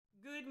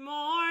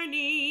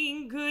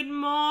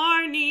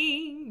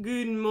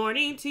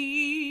morning to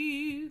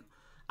you.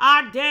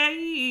 Our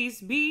day's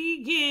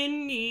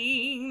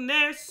beginning.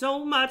 There's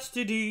so much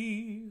to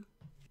do.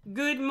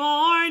 Good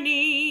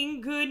morning,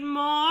 good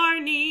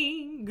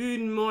morning, good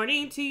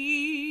morning to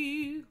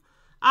you.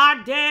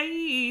 Our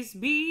day's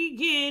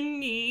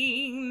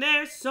beginning.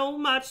 There's so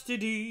much to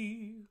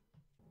do.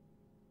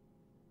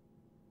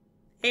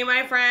 Hey,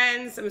 my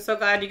friends. I'm so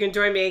glad you can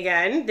join me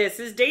again. This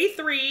is day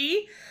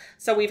 3.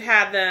 So we've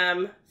had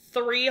them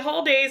 3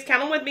 whole days.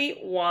 Count them with me.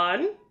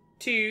 1,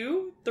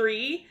 2,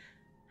 3.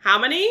 How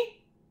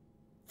many?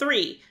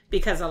 3.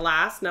 Because the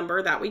last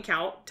number that we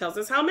count tells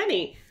us how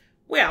many.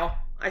 Well,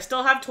 I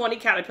still have 20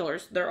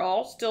 caterpillars. They're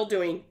all still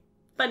doing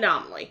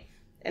phenomenally.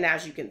 And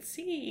as you can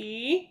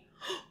see,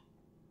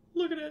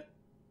 look at it.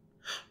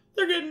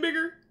 They're getting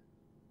bigger.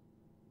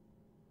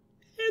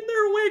 And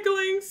they're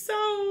wiggling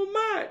so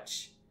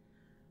much.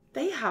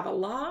 They have a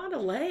lot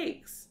of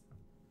legs.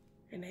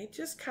 And they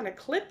just kind of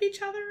clip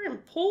each other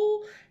and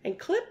pull and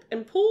clip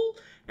and pull.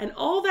 And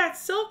all that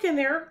silk in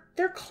there,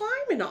 they're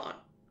climbing on.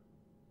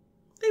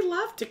 They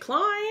love to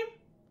climb.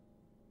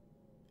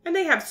 And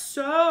they have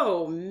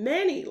so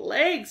many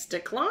legs to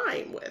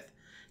climb with.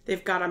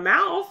 They've got a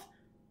mouth.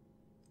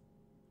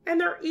 And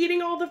they're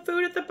eating all the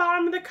food at the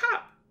bottom of the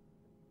cup.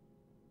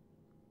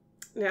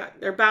 Now,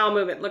 their bowel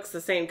movement looks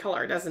the same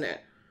color, doesn't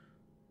it?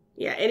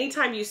 Yeah,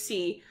 anytime you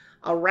see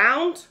a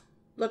round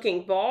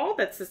looking ball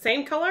that's the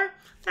same color,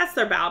 that's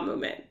their bowel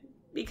movement.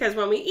 Because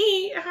when we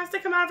eat, it has to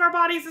come out of our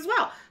bodies as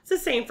well. It's the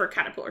same for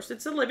caterpillars.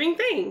 It's a living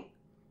thing.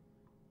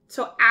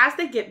 So as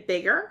they get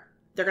bigger,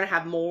 they're going to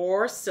have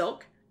more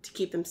silk to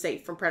keep them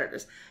safe from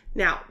predators.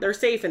 Now, they're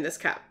safe in this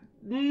cup.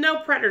 No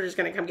predator is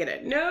going to come get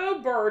it. No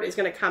bird is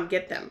going to come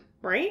get them,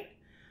 right?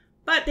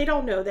 But they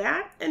don't know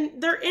that.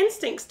 And their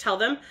instincts tell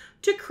them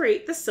to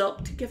create the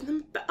silk to give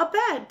them a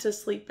bed to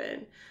sleep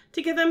in,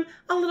 to give them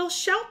a little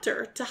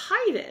shelter to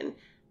hide in.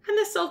 And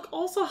the silk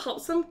also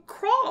helps them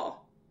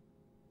crawl.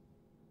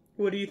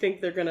 What do you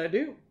think they're going to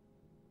do?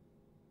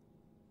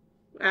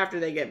 After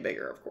they get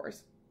bigger, of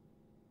course.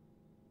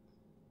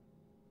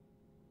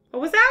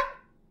 What was that?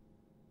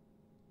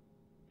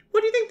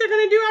 What do you think they're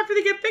going to do after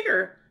they get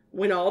bigger?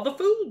 When all the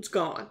food's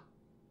gone?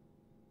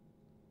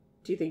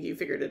 Do you think you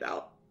figured it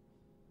out?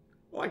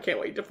 Well, I can't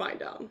wait to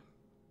find out.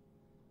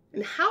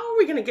 And how are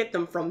we going to get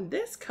them from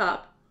this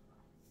cup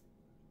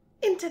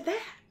into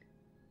that?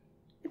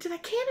 Into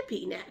that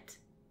canopy net?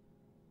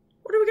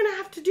 What are we going to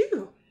have to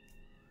do?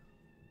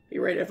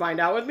 You ready to find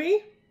out with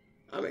me?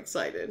 I'm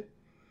excited.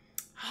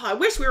 Oh, I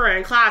wish we were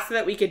in class so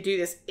that we could do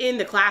this in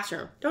the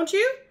classroom. Don't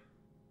you?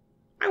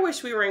 I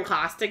wish we were in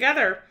class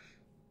together.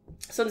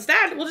 So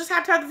instead, we'll just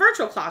have to have the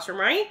virtual classroom,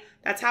 right?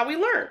 That's how we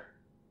learn.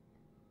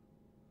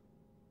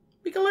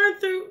 We can learn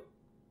through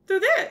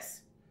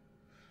this.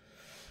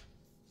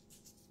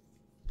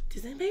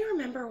 Does anybody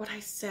remember what I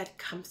said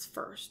comes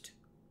first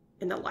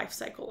in the life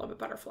cycle of a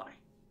butterfly?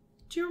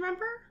 Do you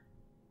remember?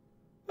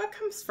 What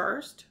comes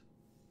first?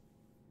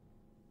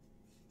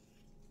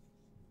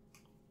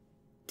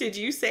 Did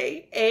you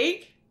say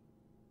egg?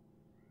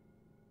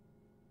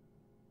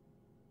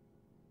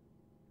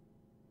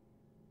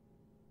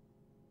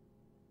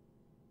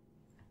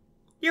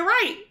 You're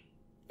right.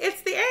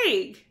 It's the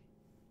egg.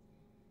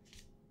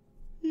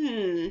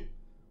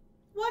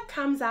 What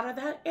comes out of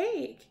that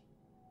egg?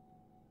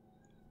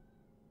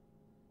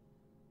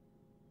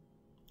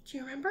 Do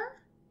you remember?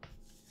 Do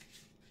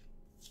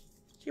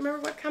you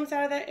remember what comes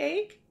out of that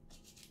egg?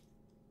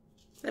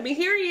 Let me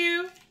hear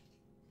you.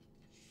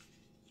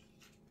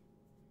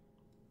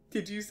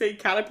 Did you say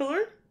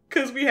caterpillar?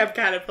 Because we have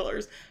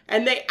caterpillars.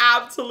 And they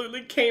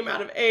absolutely came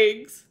out of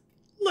eggs.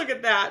 Look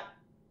at that.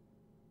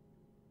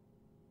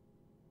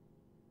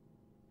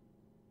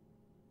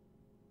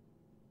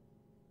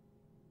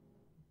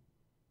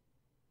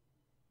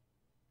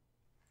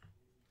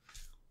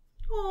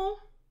 Oh,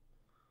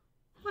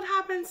 what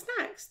happens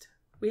next?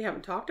 We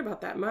haven't talked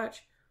about that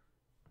much.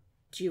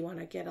 Do you want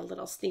to get a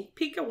little sneak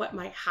peek of what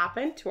might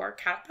happen to our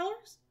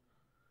caterpillars?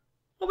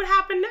 What would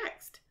happen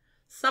next?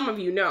 Some of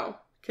you know,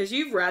 because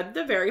you've read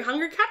The Very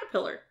Hungry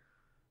Caterpillar.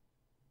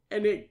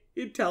 And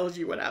it tells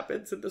you what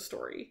happens in the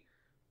story.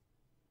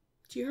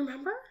 Do you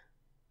remember?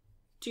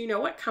 Do you know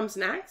what comes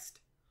next?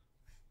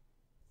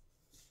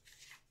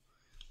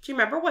 Do you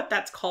remember what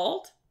that's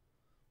called?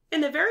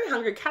 In The Very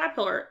Hungry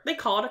Caterpillar, they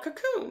call it a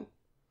cocoon.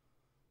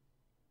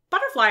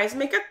 Butterflies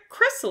make a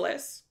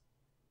chrysalis.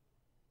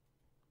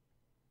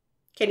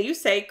 Can you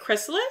say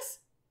chrysalis?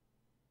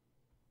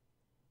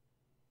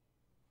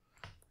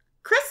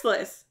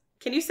 Chrysalis.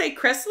 Can you say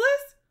chrysalis?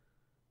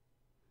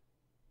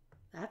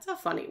 That's a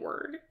funny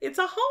word. It's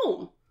a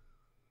home.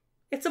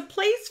 It's a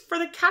place for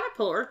the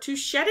caterpillar to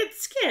shed its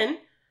skin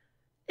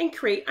and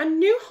create a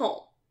new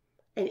home.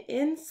 And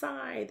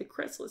inside the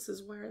chrysalis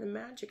is where the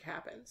magic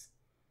happens.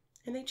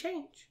 And they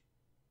change.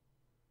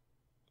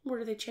 What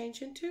do they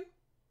change into?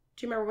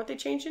 Do you remember what they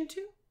change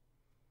into?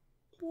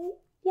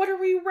 What are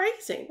we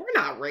raising?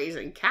 We're not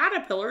raising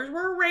caterpillars.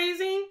 We're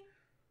raising...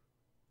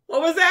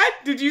 What was that?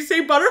 Did you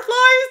say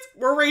butterflies?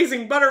 We're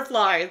raising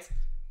butterflies.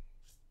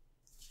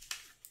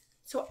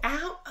 So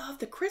out of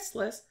the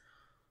chrysalis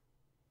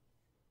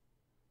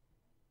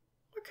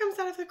What comes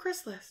out of the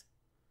chrysalis?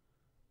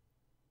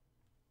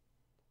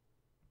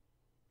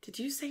 Did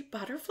you say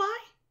butterfly?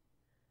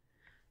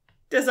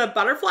 Does a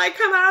butterfly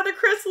come out of the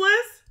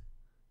chrysalis?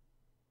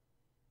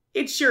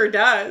 It sure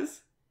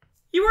does.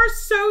 You are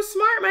so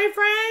smart, my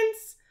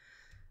friends.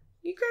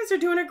 You guys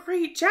are doing a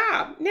great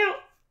job. Now,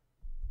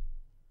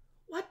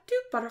 what do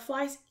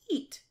butterflies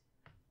eat?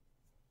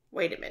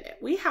 Wait a minute.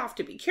 We have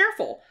to be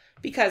careful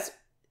because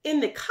in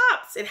the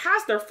cups, it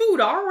has their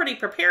food already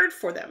prepared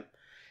for them.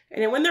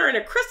 And then when they're in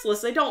a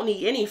chrysalis, they don't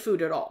need any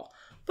food at all.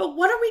 But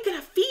what are we going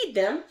to feed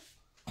them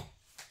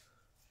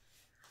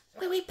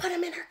when we put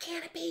them in our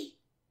canopy?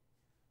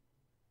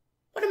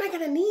 What am I going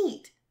to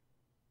need?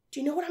 Do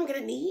you know what I'm going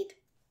to need?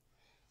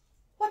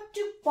 What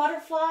do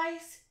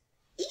butterflies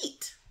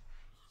eat?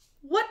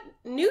 What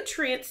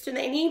nutrients do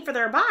they need for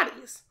their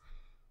bodies?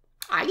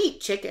 I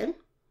eat chicken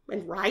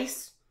and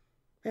rice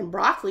and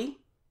broccoli.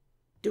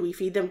 Do we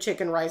feed them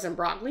chicken, rice, and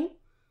broccoli?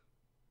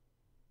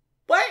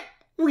 What?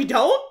 We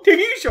don't? Are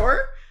you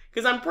sure?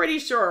 Because I'm pretty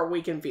sure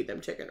we can feed them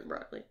chicken and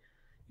broccoli.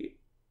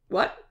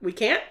 What? We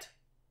can't?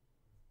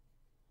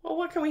 Well,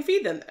 what can we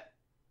feed them then?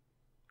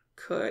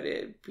 Could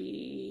it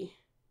be...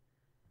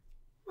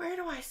 Where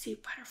do I see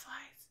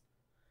butterflies?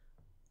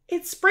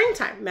 It's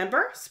springtime,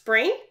 remember?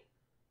 Spring?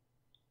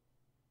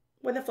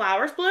 When the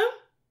flowers bloom?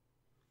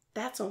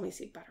 That's when we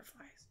see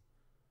butterflies.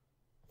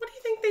 What do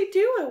you think they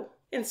do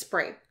in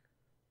spring?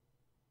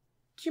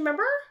 Do you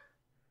remember?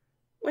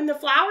 When the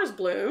flowers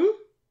bloom,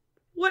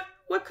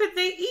 what could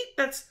they eat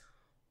that's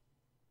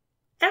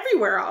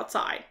everywhere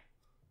outside?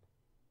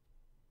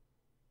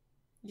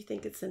 You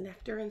think it's the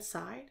nectar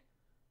inside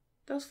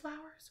those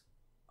flowers?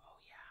 Oh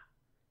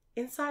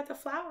yeah. Inside the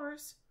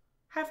flowers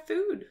have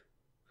food.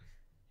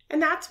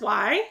 And that's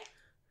why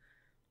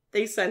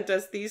they sent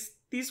us these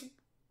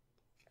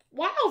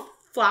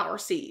wildflower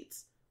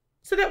seeds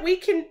so that we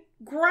can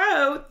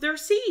grow their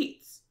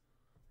seeds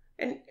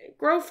and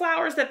grow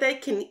flowers that they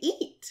can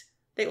eat.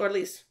 Or at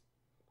least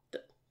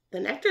the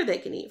nectar they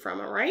can eat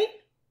from it, right?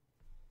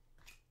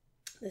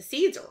 The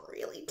seeds are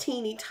really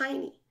teeny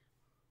tiny.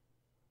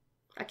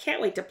 I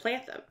can't wait to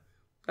plant them.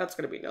 That's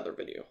going to be another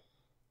video.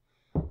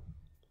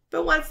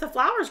 But once the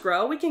flowers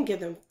grow, we can give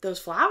them those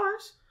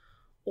flowers.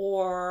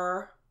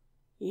 Or,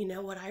 you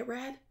know what I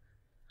read?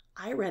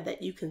 I read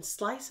that you can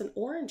slice an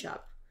orange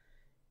up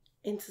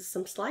into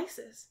some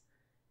slices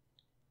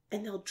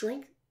and they'll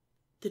drink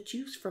the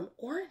juice from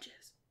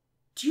oranges.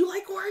 Do you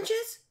like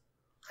oranges?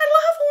 I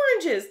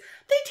love oranges.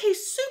 They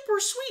taste super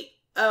sweet.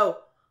 Oh,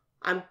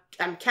 I'm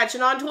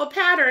catching on to a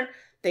pattern.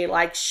 They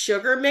like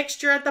sugar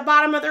mixture at the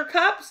bottom of their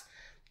cups.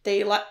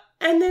 They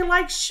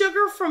like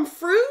sugar from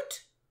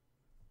fruit.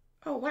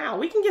 Oh wow,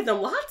 we can give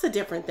them lots of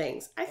different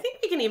things. I think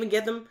we can even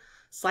give them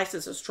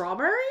slices of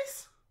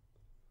strawberries.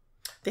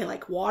 They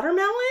like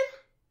watermelon.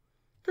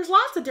 There's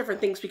lots of different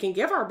things we can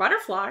give our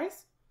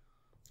butterflies.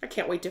 I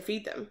can't wait to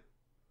feed them.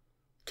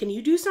 Can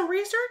you do some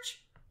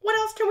research? What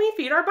else can we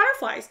feed our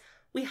butterflies?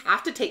 We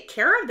have to take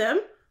care of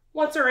them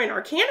once they're in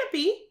our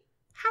canopy.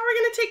 How are we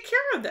going to take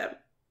care of them?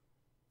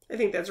 I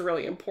think that's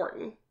really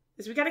important.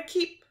 Is we got to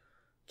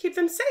keep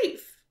them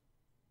safe.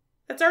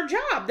 That's our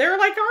job. They're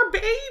like our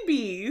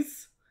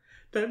babies.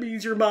 That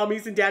means your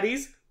mommies and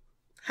daddies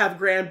have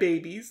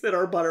grandbabies that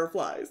are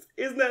butterflies.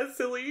 Isn't that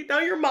silly? Now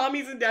your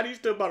mommies and daddies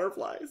do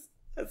butterflies.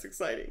 That's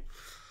exciting.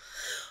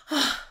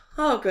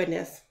 Oh,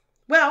 goodness.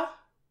 Well,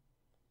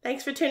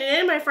 thanks for tuning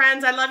in, my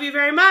friends. I love you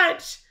very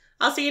much.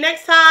 I'll see you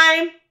next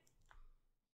time.